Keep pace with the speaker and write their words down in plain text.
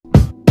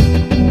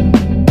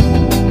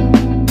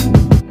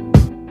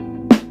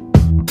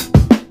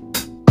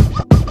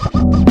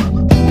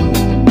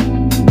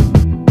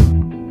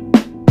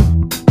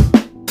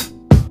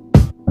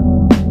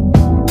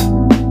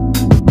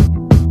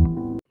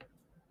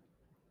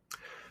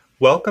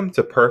Welcome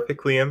to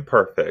Perfectly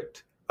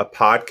Imperfect, a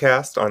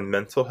podcast on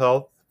mental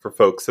health for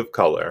folks of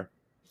color.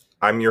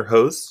 I'm your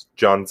host,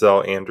 John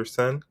Zell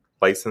Anderson,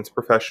 licensed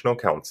professional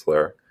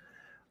counselor.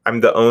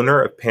 I'm the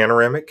owner of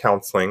Panoramic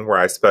Counseling, where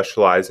I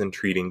specialize in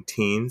treating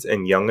teens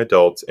and young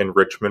adults in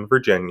Richmond,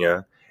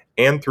 Virginia,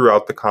 and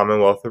throughout the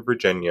Commonwealth of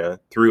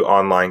Virginia through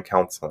online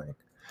counseling.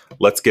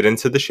 Let's get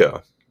into the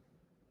show.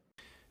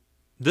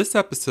 This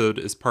episode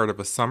is part of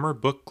a summer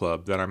book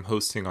club that I'm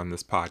hosting on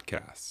this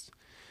podcast.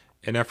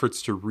 In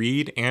efforts to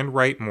read and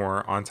write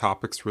more on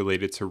topics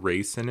related to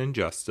race and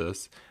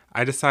injustice,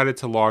 I decided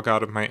to log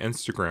out of my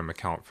Instagram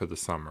account for the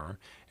summer,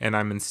 and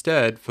I'm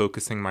instead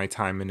focusing my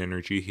time and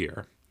energy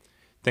here.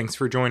 Thanks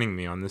for joining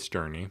me on this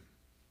journey.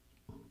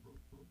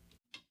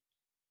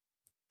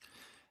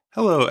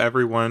 Hello,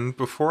 everyone.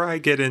 Before I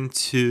get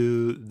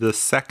into the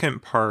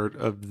second part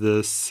of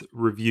this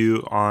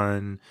review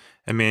on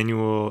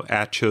Emmanuel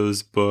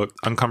Acho's book,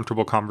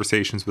 Uncomfortable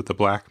Conversations with a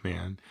Black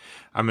Man,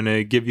 I'm going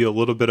to give you a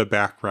little bit of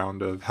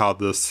background of how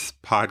this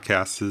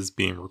podcast is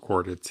being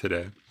recorded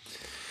today.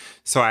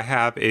 So I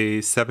have a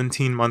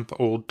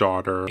 17-month-old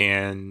daughter,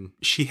 and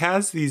she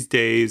has these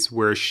days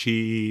where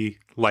she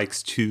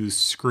likes to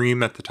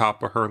scream at the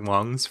top of her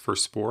lungs for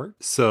sport.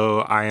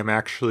 So I am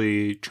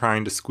actually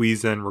trying to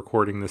squeeze in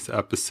recording this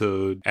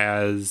episode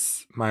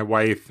as my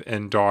wife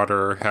and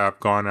daughter have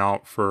gone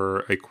out for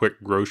a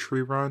quick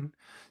grocery run.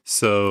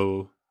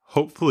 So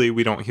hopefully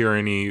we don't hear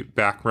any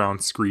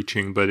background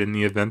screeching, but in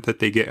the event that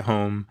they get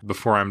home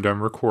before I'm done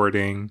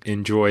recording,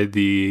 enjoy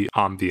the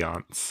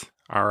ambiance.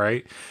 All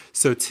right.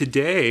 So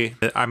today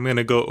I'm going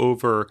to go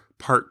over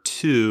part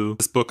 2.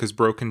 This book is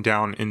broken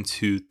down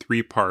into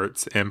 3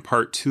 parts, and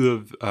part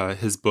 2 of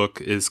his book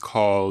is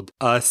called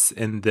Us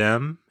and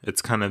Them.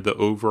 It's kind of the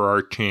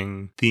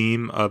overarching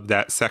theme of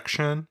that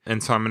section.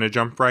 And so I'm going to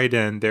jump right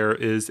in. There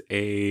is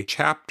a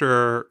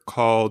chapter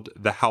called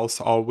The House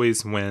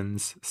Always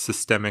Wins: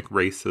 Systemic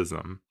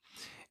Racism.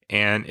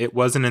 And it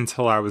wasn't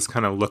until I was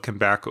kind of looking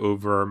back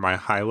over my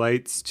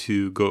highlights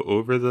to go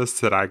over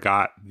this that I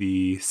got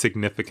the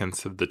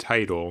significance of the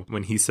title.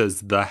 When he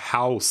says the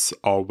house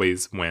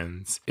always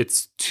wins,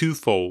 it's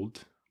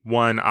twofold.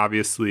 One,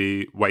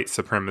 obviously, white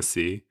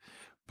supremacy.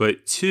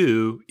 But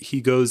 2,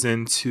 he goes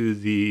into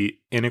the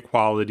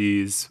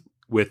inequalities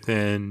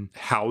within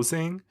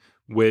housing,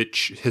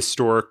 which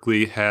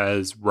historically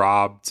has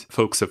robbed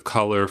folks of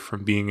color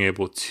from being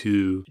able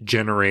to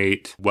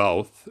generate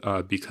wealth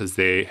because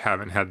they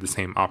haven't had the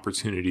same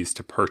opportunities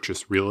to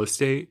purchase real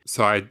estate.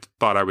 So I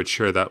thought I would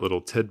share that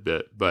little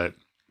tidbit. But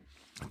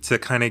to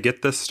kind of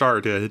get this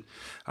started,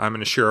 I'm going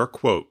to share a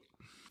quote.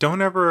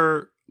 Don't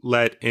ever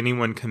let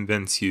anyone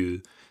convince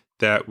you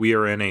that we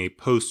are in a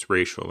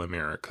post-racial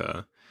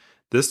America.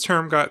 This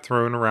term got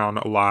thrown around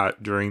a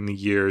lot during the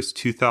years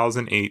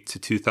 2008 to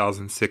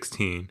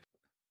 2016.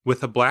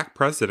 With a black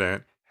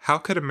president, how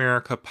could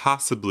America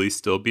possibly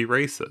still be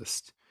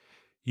racist?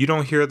 You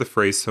don't hear the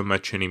phrase so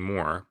much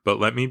anymore, but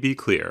let me be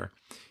clear.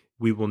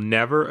 We will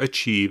never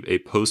achieve a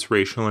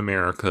post-racial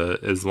America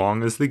as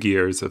long as the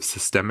gears of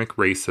systemic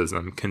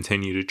racism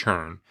continue to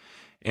churn.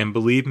 And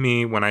believe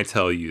me when I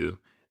tell you,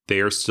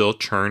 they are still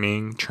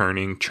churning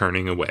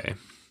away.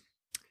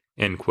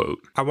 End quote.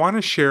 I want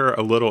to share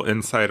a little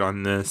insight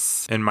on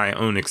this in my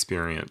own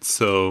experience.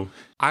 So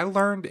I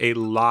learned a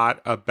lot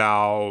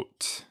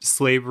about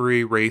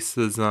slavery,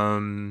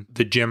 racism,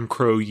 the Jim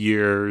Crow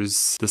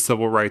years, the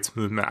civil rights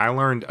movement. I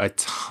learned a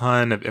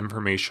ton of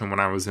information when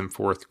I was in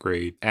 4th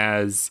grade.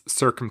 As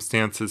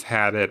circumstances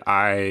had it,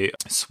 I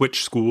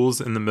switched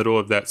schools in the middle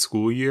of that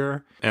school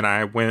year, and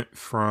I went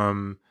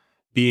from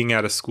being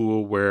at a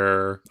school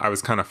where I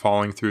was kind of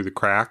falling through the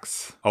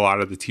cracks. A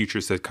lot of the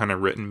teachers had kind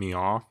of written me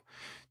off,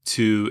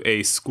 to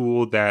a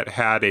school that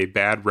had a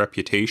bad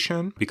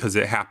reputation because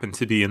it happened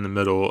to be in the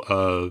middle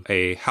of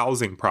a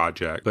housing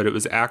project, but it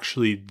was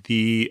actually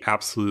the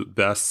absolute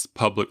best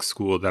public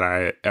school that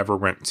I ever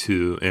went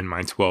to in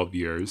my 12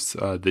 years.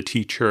 The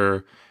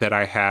teacher that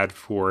I had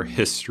for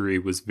history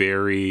was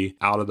very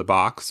out of the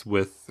box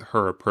with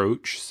her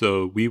approach.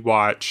 So we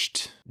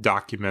watched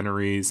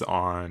documentaries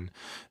on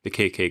the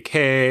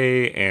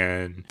KKK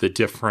and the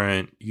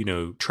different,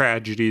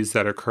 tragedies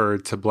that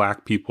occurred to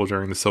Black people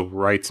during the civil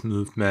rights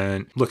movement.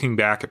 Looking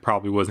back, it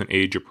probably wasn't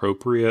age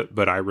appropriate,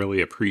 but I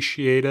really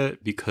appreciate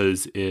it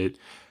because it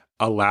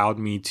allowed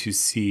me to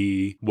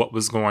see what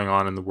was going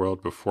on in the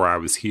world before I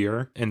was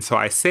here. And so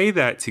I say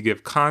that to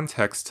give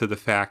context to the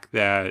fact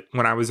that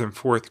when I was in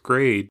 4th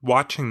grade,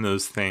 watching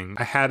those things,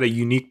 I had a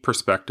unique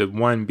perspective.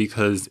 One,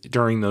 because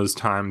during those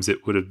times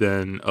it would have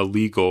been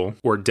illegal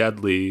or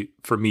deadly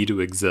for me to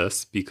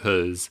exist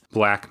because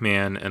Black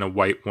man and a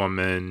white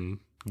woman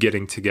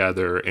getting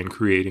together and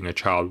creating a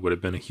child would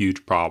have been a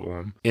huge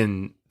problem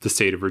in the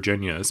state of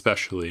Virginia,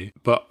 especially.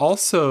 But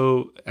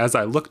also, as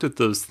I looked at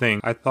those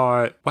things, I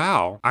thought,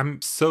 wow, I'm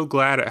so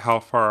glad at how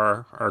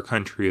far our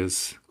country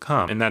has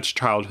come. And that's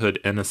childhood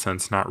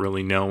innocence, not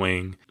really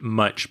knowing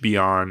much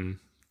beyond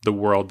the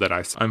world that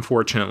I saw.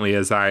 Unfortunately,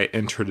 as I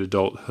entered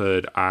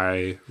adulthood,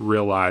 I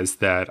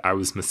realized that I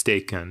was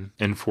mistaken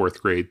in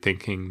fourth grade,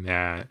 thinking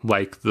that,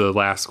 like the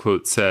last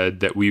quote said,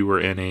 that we were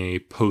in a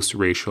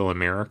post-racial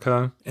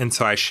America. And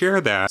so I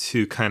share that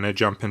to kind of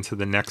jump into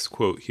the next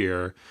quote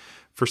here.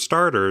 For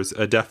starters,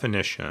 a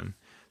definition.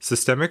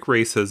 Systemic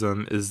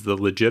racism is the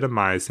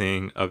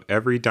legitimizing of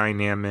every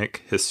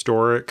dynamic,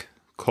 historic,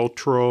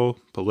 cultural,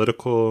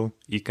 political,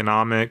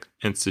 economic,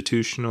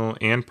 institutional,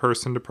 and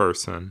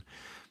person-to-person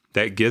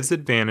that gives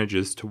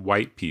advantages to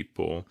white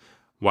people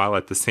while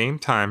at the same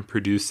time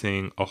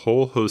producing a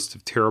whole host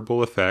of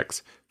terrible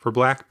effects for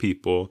black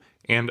people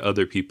and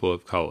other people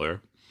of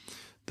color.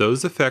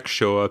 Those effects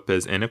show up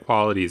as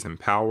inequalities in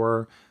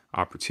power,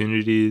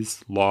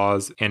 opportunities,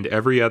 laws, and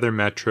every other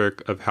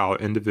metric of how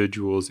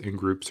individuals and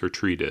groups are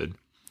treated.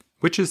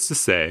 Which is to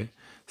say,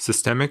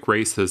 systemic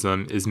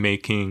racism is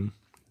making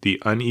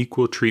the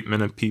unequal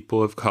treatment of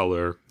people of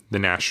color the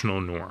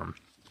national norm.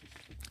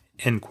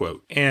 End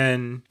quote.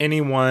 And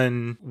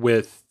anyone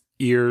with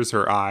ears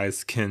or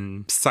eyes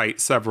can cite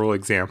several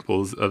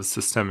examples of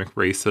systemic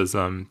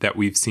racism that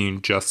we've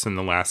seen just in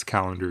the last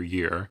calendar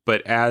year.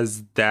 But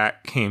as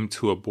that came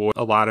to a boil,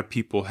 a lot of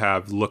people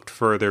have looked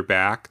further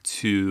back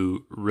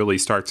to really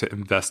start to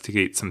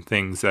investigate some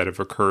things that have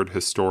occurred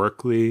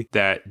historically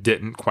that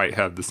didn't quite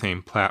have the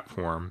same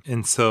platform.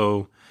 And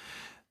so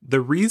the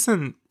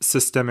reason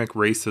systemic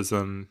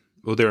racism,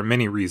 well, there are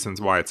many reasons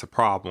why it's a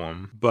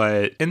problem,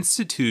 but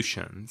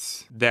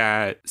institutions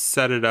that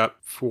set it up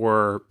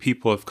for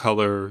people of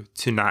color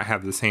to not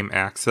have the same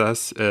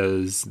access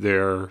as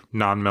their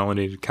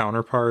non-melanated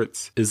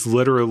counterparts is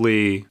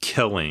literally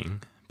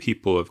killing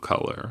people of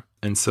color.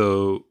 And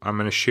so I'm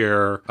going to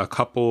share a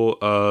couple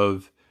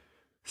of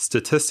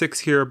statistics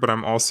here, but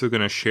I'm also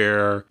going to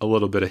share a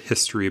little bit of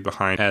history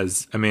behind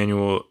as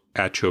Emmanuel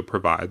Acho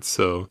provides.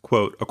 So,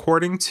 quote,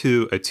 according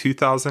to a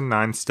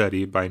 2009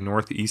 study by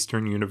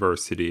Northeastern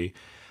University,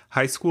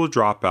 high school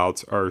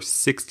dropouts are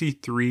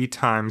 63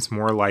 times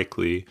more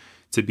likely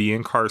to be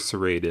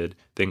incarcerated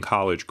than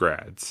college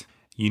grads.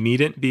 You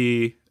needn't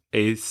be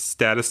a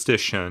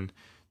statistician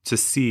to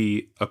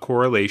see a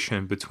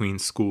correlation between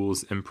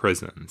schools and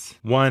prisons,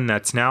 one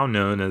that's now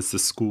known as the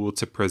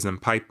school-to-prison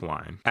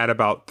pipeline. At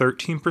about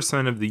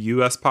 13% of the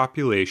U.S.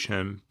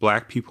 population,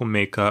 black people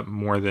make up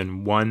more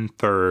than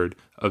 1/3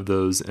 of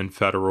those in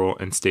federal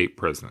and state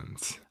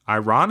prisons.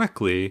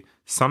 Ironically,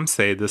 some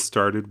say this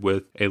started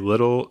with a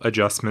little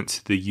adjustment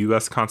to the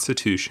U.S.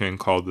 Constitution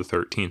called the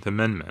 13th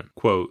Amendment.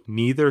 Quote,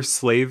 neither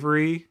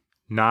slavery,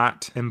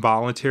 not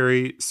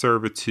involuntary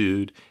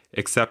servitude,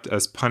 except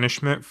as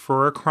punishment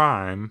for a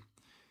crime,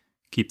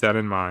 keep that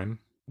in mind,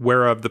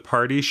 whereof the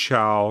parties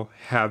shall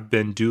have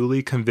been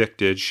duly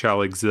convicted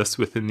shall exist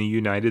within the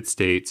United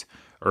States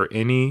or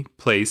any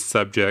place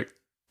subject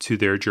to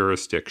their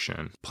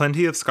jurisdiction.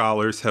 Plenty of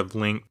scholars have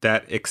linked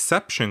that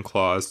exception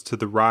clause to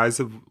the rise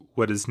of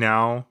what is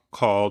now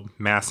called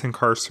mass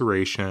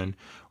incarceration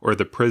or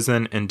the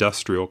prison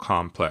industrial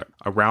complex.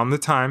 Around the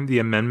time the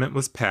amendment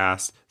was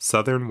passed,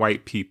 Southern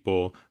white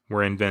people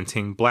were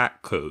inventing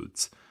black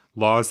codes,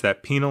 laws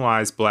that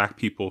penalize black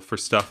people for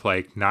stuff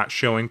like not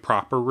showing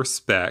proper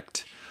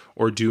respect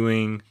or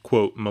doing,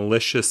 quote,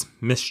 malicious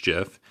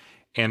mischief,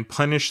 and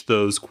punish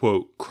those,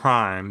 quote,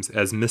 crimes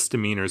as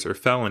misdemeanors or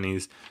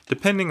felonies,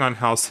 depending on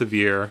how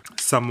severe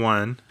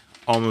someone,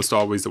 almost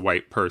always a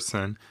white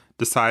person,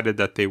 decided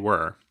that they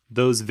were.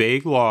 Those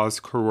vague laws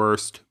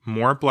coerced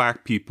more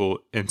black people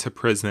into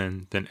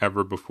prison than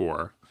ever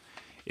before.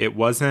 It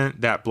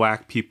wasn't that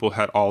black people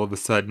had all of a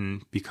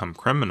sudden become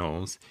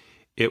criminals.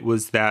 It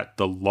was that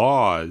the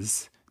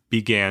laws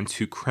began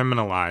to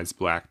criminalize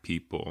black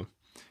people.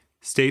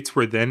 States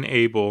were then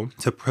able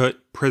to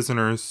put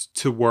prisoners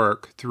to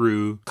work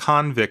through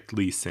convict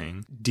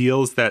leasing,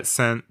 deals that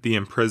sent the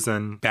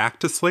imprisoned back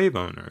to slave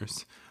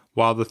owners.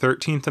 While the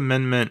 13th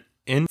Amendment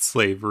ended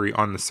slavery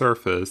on the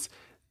surface,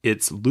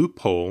 its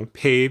loophole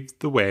paved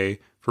the way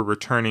for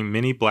returning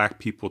many black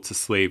people to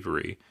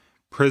slavery.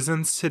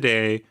 Prisons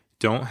today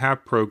don't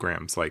have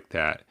programs like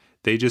that.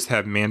 They just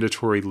have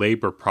mandatory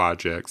labor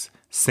projects,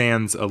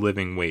 sans a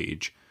living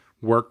wage,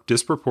 worked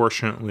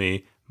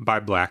disproportionately by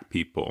black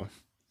people.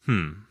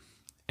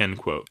 End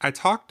quote. I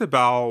talked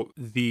about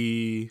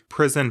the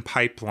prison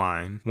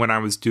pipeline when I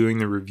was doing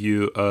the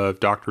review of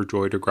Dr.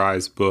 Joy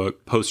DeGruy's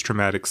book,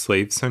 Post-Traumatic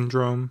Slave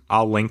Syndrome.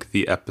 I'll link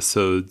the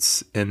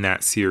episodes in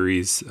that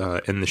series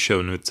in the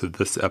show notes of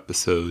this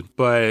episode.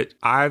 But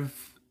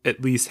I've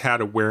at least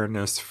had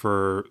awareness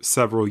for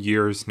several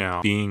years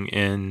now being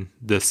in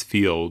this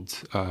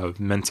field of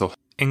mental health.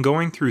 And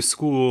going through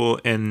school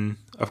and,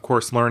 of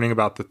course, learning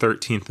about the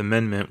 13th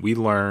Amendment, we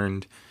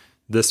learned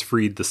this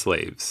freed the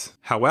slaves.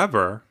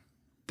 However,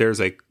 there's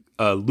a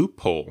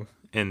loophole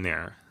in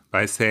there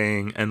by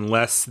saying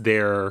unless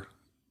they're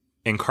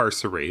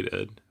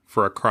incarcerated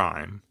for a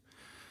crime.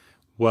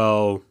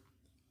 Well,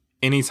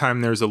 anytime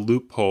there's a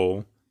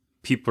loophole,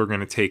 people are going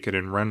to take it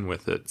and run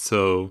with it.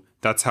 So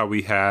that's how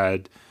we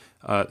had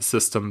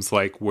systems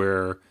like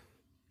where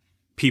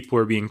people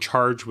are being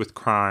charged with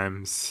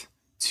crimes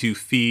to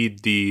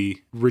feed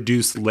the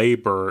reduced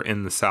labor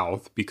in the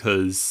South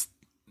because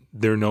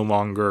they're no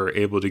longer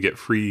able to get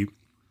free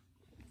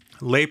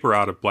labor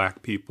out of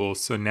Black people.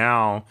 So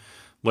now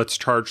let's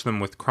charge them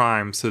with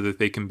crime so that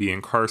they can be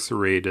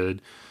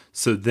incarcerated.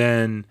 So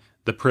then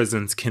the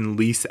prisons can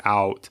lease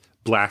out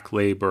Black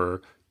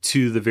labor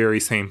to the very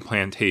same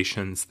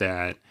plantations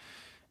that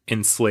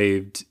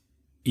enslaved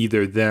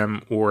either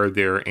them or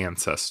their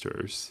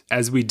ancestors.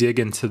 As we dig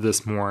into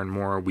this more and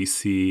more, we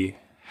see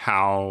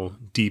how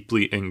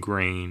deeply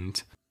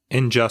ingrained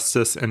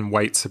injustice and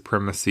white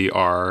supremacy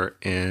are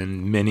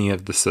in many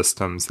of the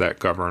systems that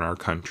govern our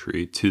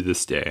country to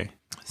this day.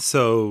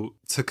 So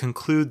to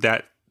conclude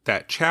that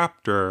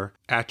chapter,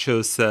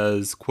 Acho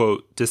says,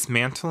 quote,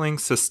 "Dismantling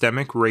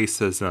systemic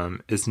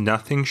racism is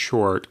nothing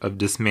short of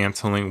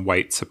dismantling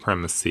white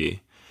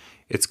supremacy.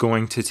 It's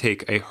going to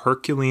take a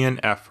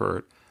Herculean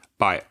effort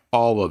by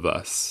all of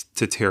us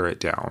to tear it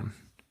down,"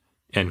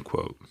 end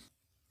quote.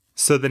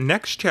 So the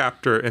next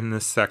chapter in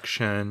this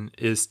section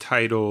is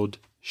titled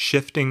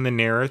Shifting the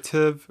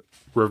Narrative,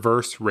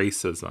 Reverse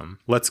Racism.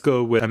 Let's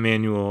go with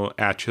Emmanuel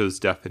Acho's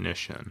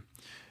definition.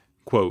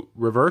 Quote,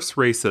 "Reverse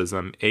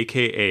racism,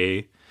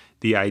 aka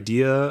the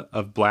idea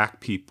of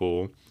Black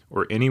people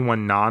or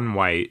anyone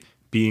non-white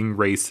being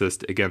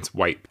racist against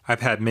white.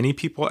 I've had many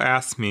people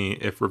ask me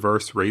if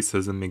reverse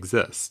racism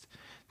exists.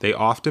 They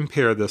often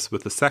pair this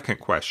with a second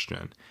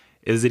question.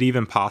 Is it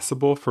even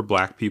possible for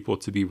Black people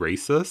to be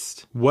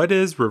racist? What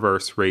is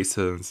reverse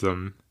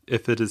racism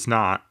if it is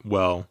not,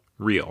 well,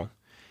 real?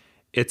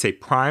 It's a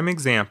prime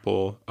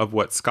example of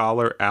what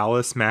scholar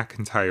Alice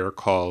McIntyre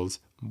calls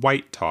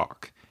white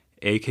talk,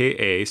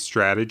 aka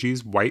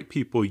strategies white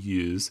people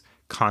use,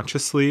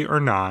 consciously or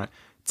not,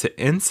 to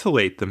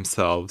insulate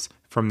themselves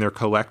from their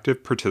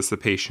collective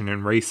participation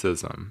in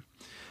racism.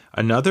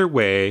 Another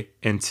way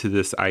into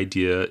this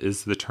idea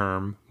is the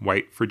term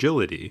white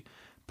fragility,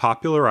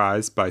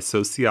 popularized by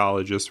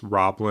sociologist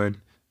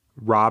Robin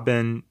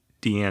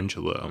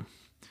DiAngelo.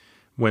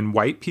 When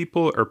white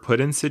people are put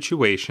in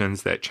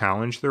situations that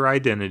challenge their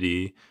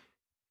identity,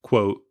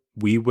 quote,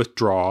 "we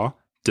withdraw,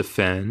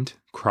 defend,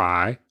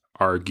 cry,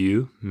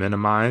 argue,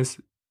 minimize,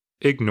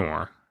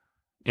 ignore,"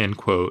 end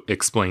quote,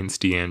 explains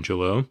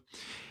DiAngelo,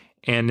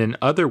 and in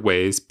other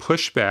ways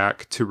push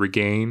back to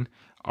regain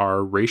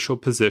our racial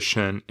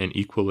position and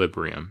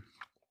equilibrium.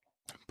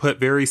 Put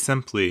very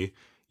simply,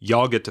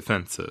 y'all get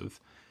defensive.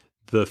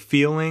 The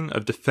feeling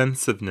of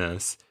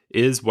defensiveness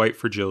is white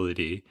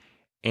fragility,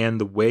 and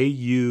the way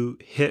you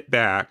hit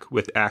back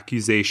with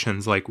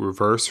accusations like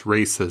reverse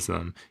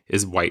racism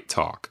is white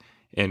talk,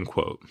 end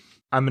quote.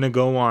 I'm going to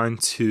go on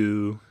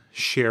to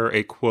share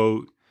a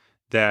quote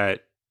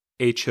that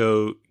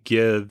Acho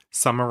gives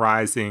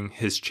summarizing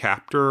his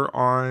chapter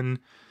on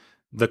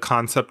the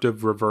concept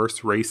of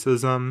reverse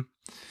racism.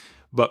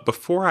 But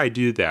before I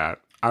do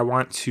that, I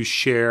want to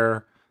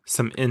share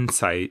some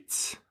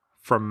insights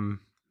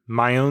from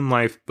my own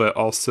life, but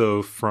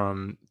also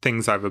from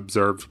things I've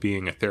observed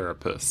being a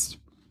therapist.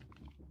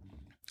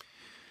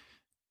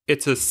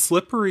 It's a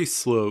slippery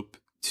slope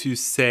to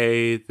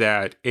say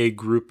that a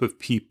group of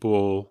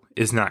people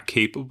is not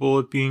capable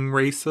of being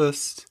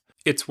racist.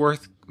 It's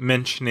worth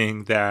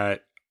mentioning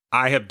that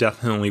I have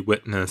definitely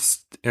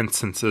witnessed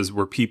instances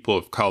where people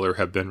of color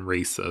have been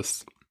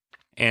racist.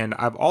 And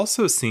I've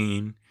also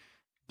seen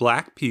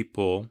Black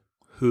people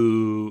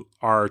who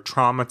are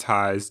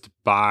traumatized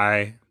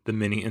by the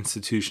many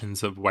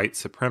institutions of white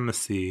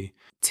supremacy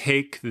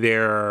take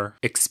their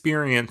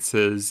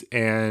experiences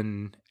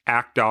and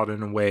act out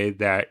in a way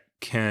that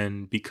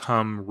can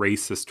become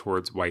racist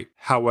towards white.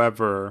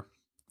 However,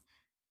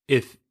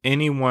 if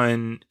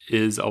anyone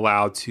is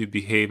allowed to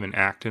behave and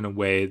act in a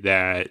way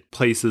that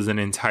places an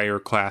entire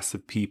class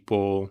of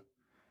people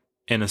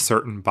in a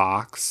certain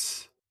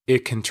box,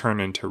 it can turn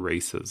into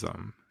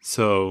racism.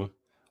 So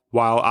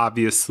while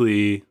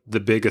obviously the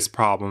biggest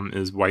problem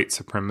is white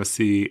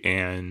supremacy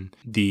and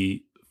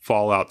the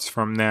fallouts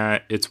from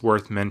that, it's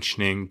worth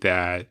mentioning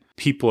that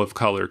people of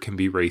color can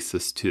be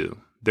racist too.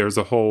 There's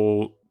a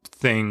whole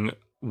thing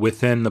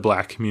within the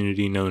Black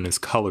community known as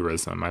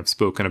colorism. I've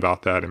spoken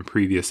about that in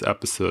previous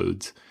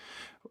episodes,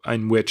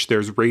 in which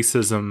there's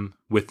racism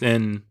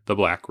within the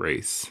Black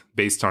race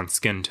based on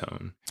skin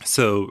tone.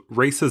 So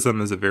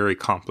racism is a very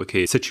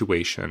complicated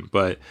situation,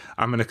 but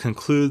I'm going to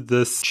conclude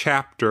this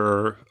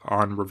chapter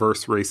on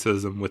reverse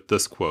racism with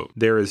this quote.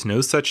 "There is no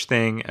such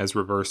thing as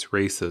reverse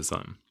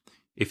racism.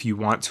 If you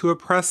want to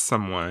oppress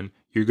someone,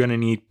 you're going to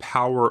need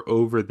power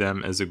over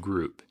them as a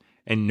group,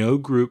 and no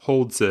group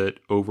holds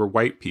it over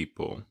white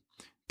people.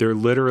 There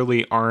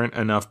literally aren't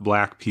enough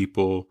Black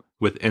people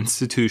with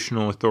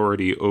institutional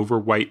authority over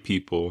white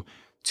people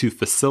to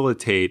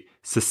facilitate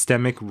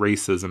systemic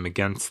racism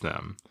against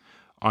them.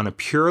 On a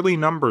purely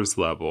numbers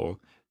level,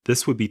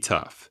 this would be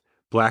tough.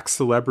 Black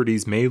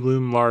celebrities may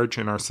loom large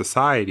in our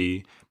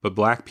society, but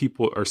Black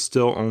people are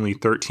still only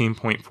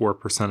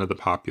 13.4% of the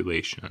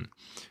population.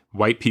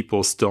 White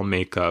people still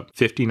make up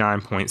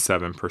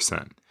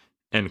 59.7%,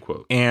 end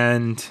quote.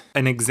 And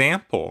an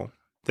example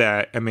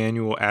that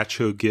Emmanuel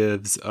Acho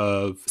gives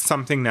of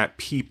something that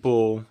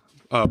people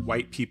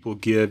white people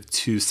give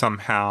to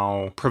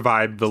somehow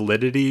provide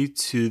validity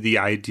to the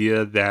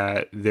idea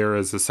that there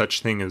is a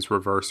such thing as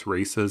reverse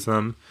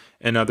racism.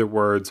 In other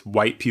words,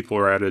 white people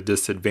are at a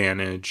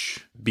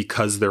disadvantage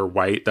because they're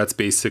white. That's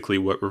basically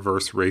what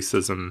reverse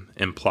racism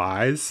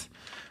implies.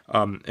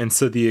 And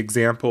so the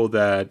example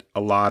that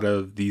a lot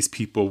of these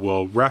people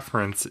will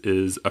reference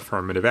is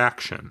affirmative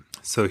action.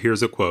 So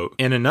here's a quote.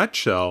 In a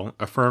nutshell,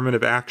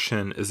 affirmative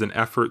action is an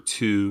effort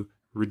to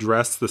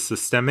redress the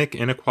systemic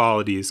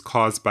inequalities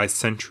caused by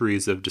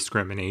centuries of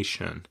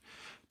discrimination.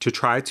 To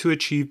try to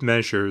achieve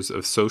measures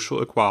of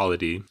social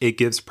equality, it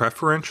gives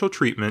preferential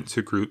treatment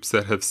to groups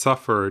that have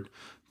suffered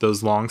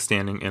those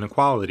long-standing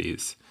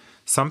inequalities.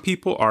 Some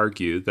people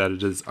argue that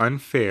it is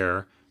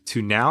unfair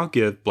to now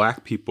give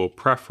black people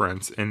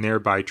preference and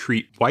thereby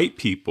treat white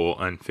people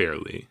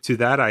unfairly. To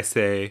that I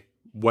say,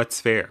 what's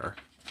fair?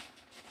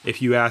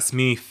 If you ask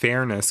me,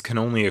 fairness can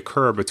only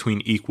occur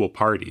between equal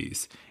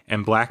parties,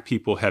 and black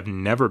people have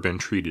never been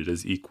treated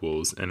as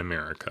equals in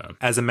America.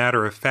 As a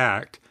matter of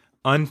fact,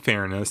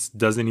 unfairness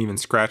doesn't even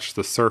scratch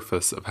the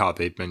surface of how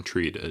they've been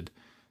treated.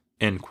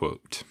 End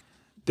quote.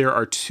 There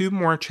are 2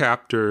 more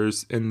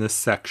chapters in this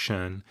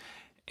section,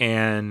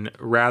 and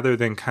rather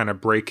than kind of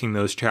breaking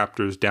those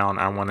chapters down,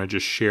 I want to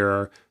just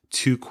share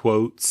 2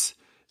 quotes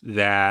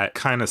that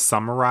kind of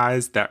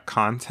summarize that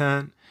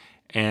content,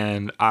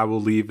 and I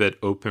will leave it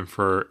open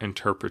for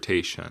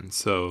interpretation.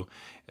 So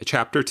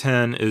chapter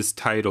 10 is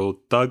titled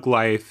Thug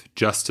Life,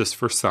 Justice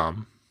for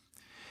Some.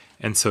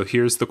 And so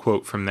here's the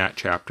quote from that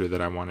chapter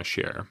that I want to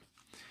share.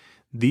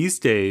 These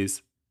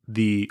days,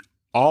 the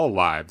all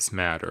lives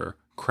matter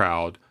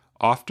crowd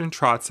often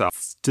trots out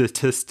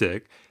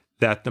statistic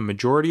that the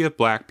majority of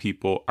black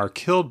people are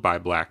killed by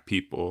black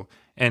people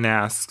and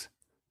asks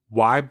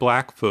why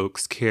black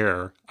folks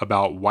care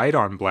about white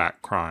on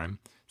black crime,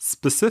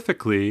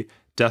 specifically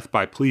death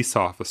by police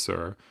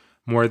officer,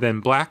 more than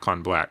black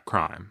on black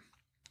crime.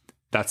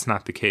 That's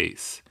not the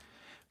case.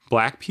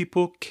 Black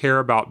people care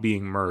about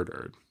being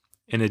murdered.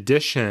 In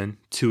addition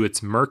to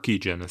its murky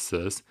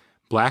genesis,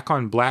 black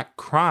on black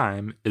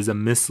crime is a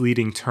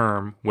misleading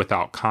term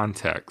without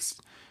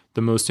context.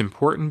 The most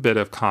important bit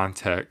of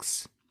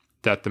context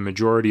that the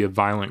majority of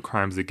violent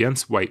crimes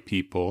against white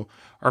people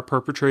are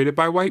perpetrated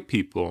by white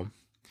people.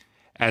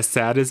 As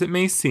sad as it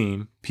may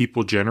seem,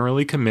 people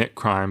generally commit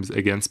crimes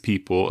against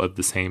people of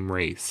the same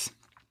race.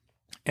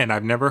 And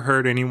I've never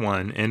heard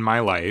anyone in my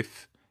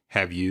life,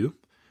 have you,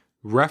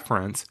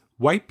 reference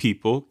white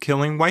people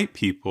killing white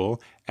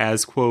people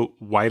as, quote,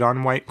 white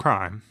on white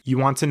crime. You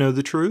want to know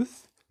the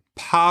truth?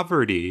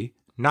 Poverty,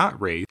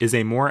 not race, is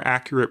a more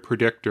accurate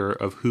predictor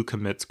of who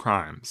commits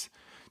crimes.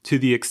 To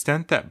the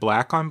extent that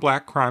black on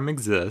black crime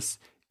exists,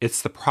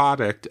 it's the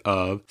product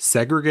of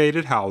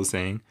segregated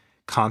housing,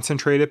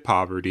 concentrated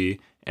poverty,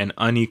 and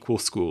unequal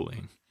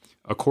schooling.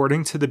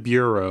 According to the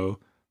Bureau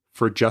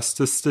for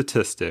Justice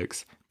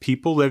Statistics,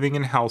 people living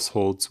in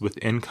households with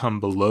income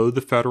below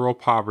the federal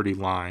poverty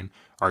line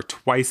are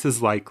twice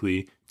as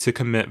likely to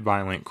commit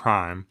violent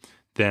crime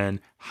than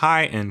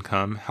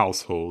high-income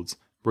households,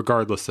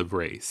 regardless of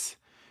race.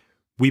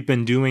 We've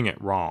been doing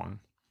it wrong.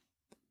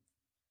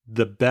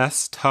 The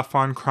best tough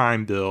on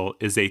crime bill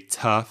is a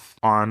tough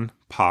on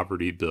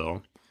poverty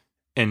bill.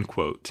 End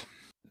quote.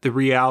 The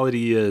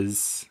reality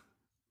is,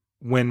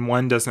 when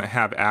one doesn't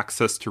have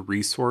access to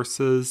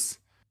resources,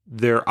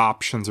 their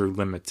options are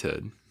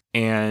limited.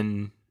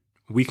 And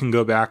we can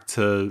go back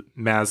to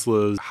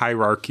Maslow's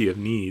hierarchy of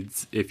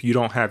needs. If you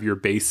don't have your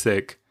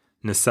basic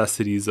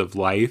necessities of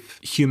life,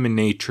 human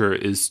nature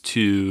is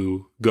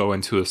to go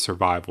into a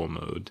survival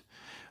mode.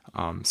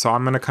 So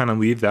I'm going to kind of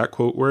leave that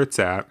quote where it's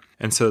at.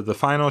 And so the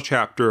final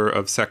chapter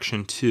of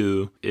section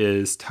 2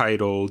 is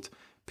titled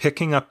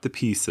Picking Up the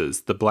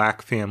Pieces, the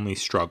Black Family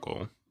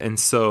Struggle. And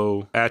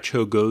so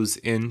Acho goes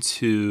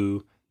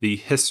into the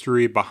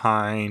history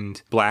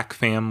behind black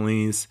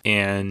families.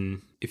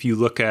 And if you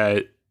look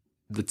at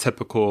the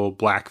typical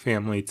black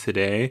family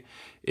today,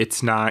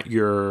 it's not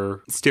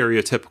your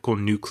stereotypical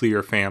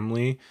nuclear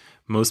family.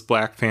 Most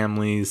black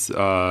families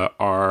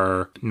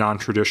are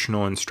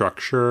non-traditional in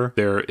structure.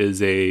 There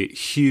is a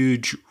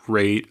huge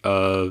rate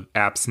of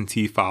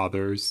absentee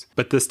fathers,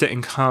 but this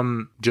didn't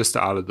come just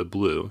out of the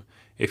blue.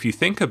 If you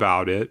think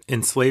about it,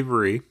 in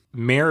slavery,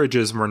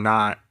 marriages were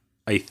not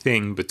a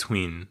thing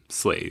between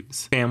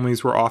slaves.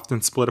 Families were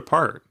often split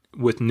apart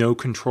with no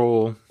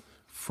control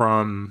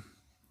from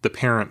the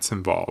parents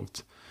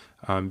involved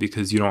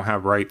because you don't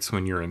have rights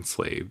when you're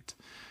enslaved.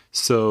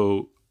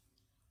 So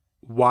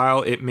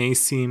while it may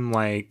seem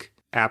like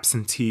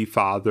absentee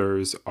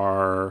fathers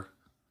are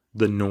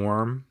the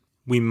norm,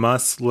 we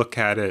must look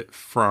at it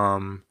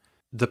from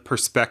the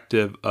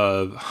perspective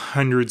of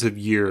hundreds of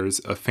years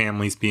of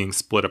families being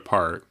split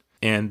apart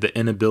and the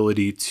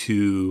inability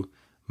to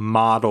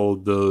model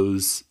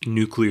those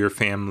nuclear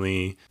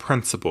family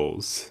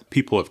principles.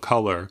 People of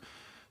color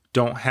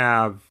don't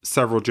have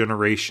several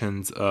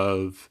generations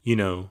of,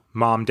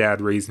 mom,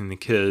 dad raising the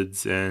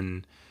kids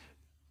and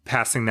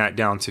passing that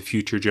down to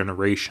future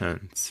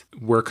generations.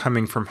 We're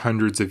coming from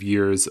hundreds of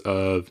years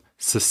of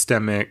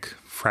systemic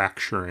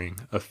fracturing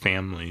of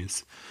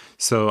families.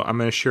 So I'm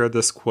going to share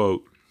this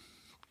quote.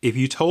 If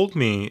you told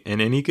me in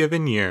any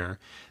given year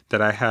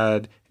that I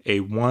had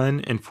a 1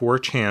 in 4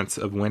 chance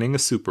of winning a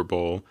Super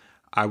Bowl,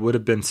 I would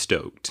have been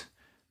stoked.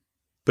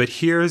 But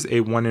here's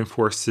a 1 in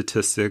 4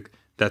 statistic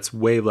that's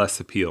way less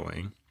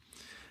appealing.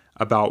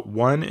 About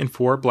 1 in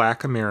 4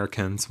 Black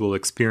Americans will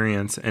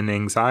experience an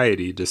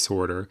anxiety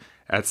disorder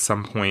at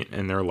some point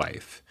in their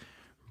life.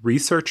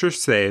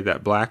 Researchers say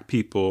that Black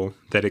people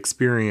that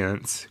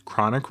experience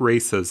chronic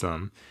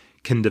racism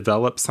can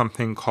develop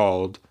something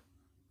called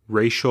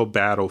racial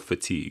battle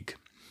fatigue,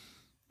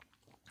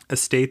 a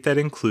state that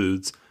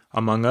includes,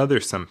 among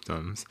other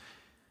symptoms,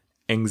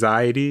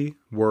 anxiety,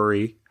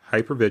 worry,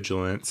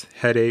 hypervigilance,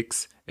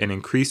 headaches, and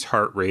increased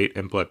heart rate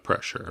and blood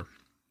pressure.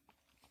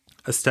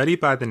 A study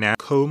by the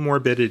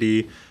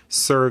Comorbidity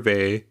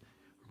Survey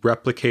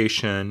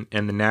Replication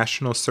and the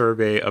National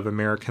Survey of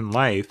American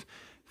Life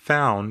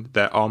found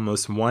that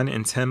almost 1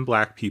 in 10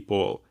 Black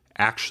people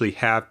actually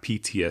have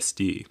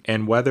PTSD.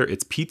 And whether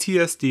it's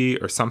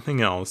PTSD or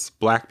something else,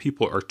 Black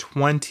people are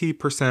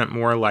 20%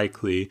 more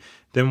likely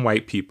than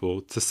white people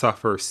to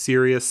suffer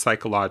serious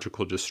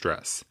psychological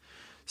distress.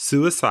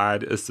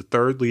 Suicide is the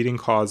 3rd leading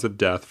cause of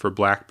death for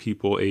Black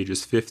people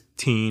ages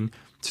 15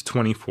 to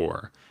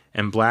 24,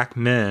 and Black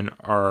men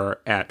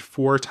are at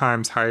 4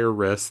 times higher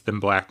risk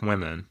than Black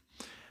women.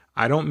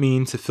 I don't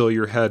mean to fill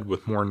your head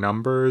with more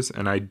numbers,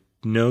 and I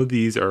know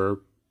these are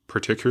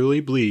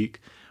particularly bleak,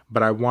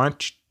 but I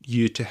want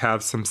you to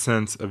have some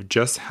sense of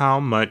just how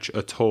much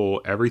a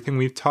toll everything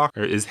we've talked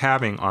is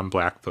having on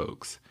Black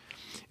folks.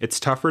 It's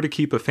tougher to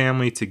keep a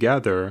family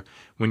together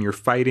when you're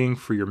fighting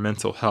for your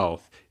mental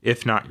health,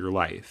 if not your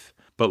life.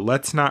 But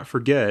let's not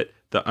forget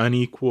the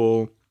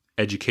unequal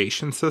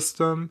education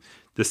system,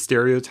 the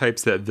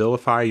stereotypes that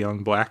vilify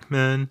young Black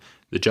men,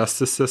 the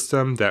justice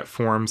system that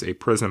forms a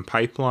prison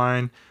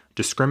pipeline,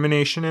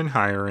 discrimination in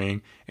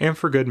hiring, and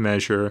for good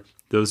measure,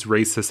 those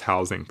racist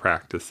housing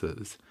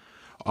practices.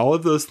 All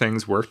of those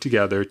things work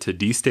together to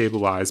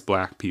destabilize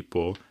Black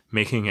people,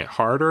 making it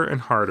harder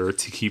and harder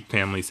to keep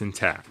families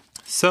intact.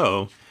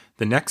 So,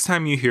 the next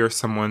time you hear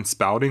someone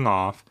spouting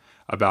off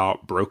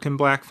about broken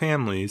Black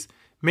families,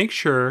 make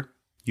sure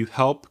you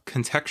help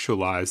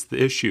contextualize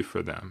the issue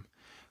for them.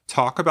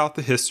 Talk about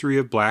the history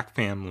of Black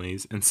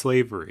families and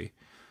slavery.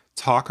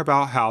 Talk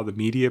about how the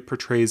media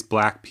portrays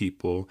Black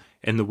people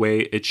and the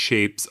way it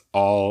shapes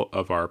all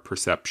of our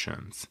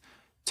perceptions.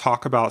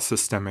 Talk about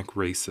systemic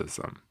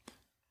racism.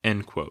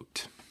 End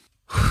quote.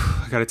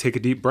 I got to take a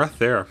deep breath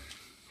there.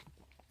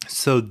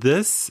 So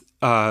this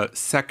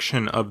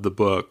section of the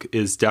book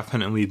is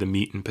definitely the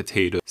meat and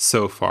potatoes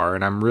so far,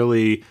 and I'm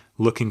really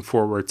looking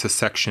forward to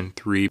section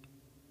 3.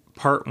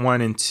 Part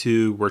 1 and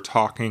 2, we're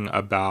talking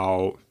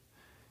about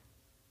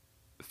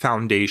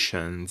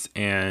foundations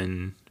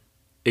and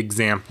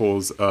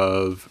examples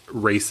of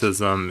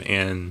racism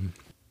and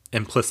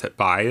implicit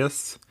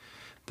bias.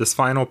 This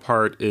final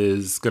part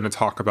is going to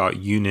talk about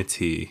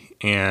unity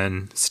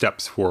and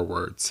steps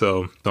forward.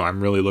 So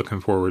I'm really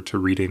looking forward to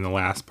reading the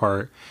last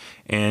part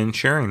and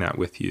sharing that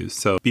with you.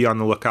 So be on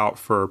the lookout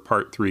for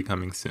part 3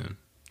 coming soon.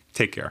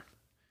 Take care.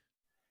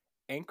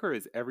 Anchor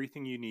is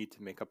everything you need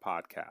to make a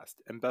podcast.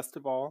 And best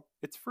of all,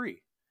 it's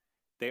free.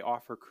 They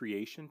offer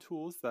creation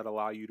tools that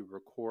allow you to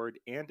record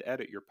and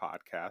edit your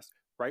podcast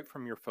right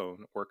from your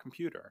phone or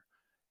computer.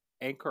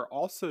 Anchor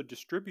also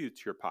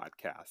distributes your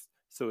podcast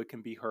so it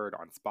can be heard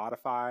on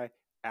Spotify,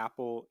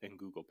 Apple, and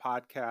Google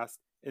Podcasts,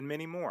 and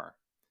many more.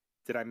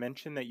 Did I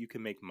mention that you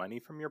can make money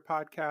from your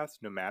podcast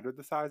no matter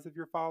the size of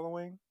your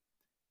following?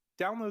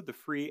 Download the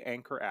free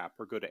Anchor app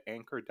or go to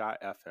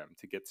anchor.fm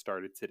to get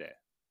started today.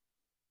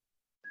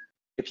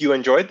 If you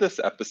enjoyed this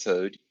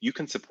episode, you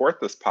can support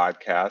this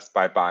podcast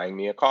by buying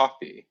me a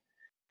coffee.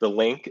 The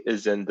link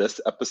is in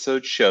this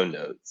episode's show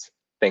notes.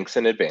 Thanks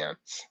in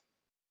advance.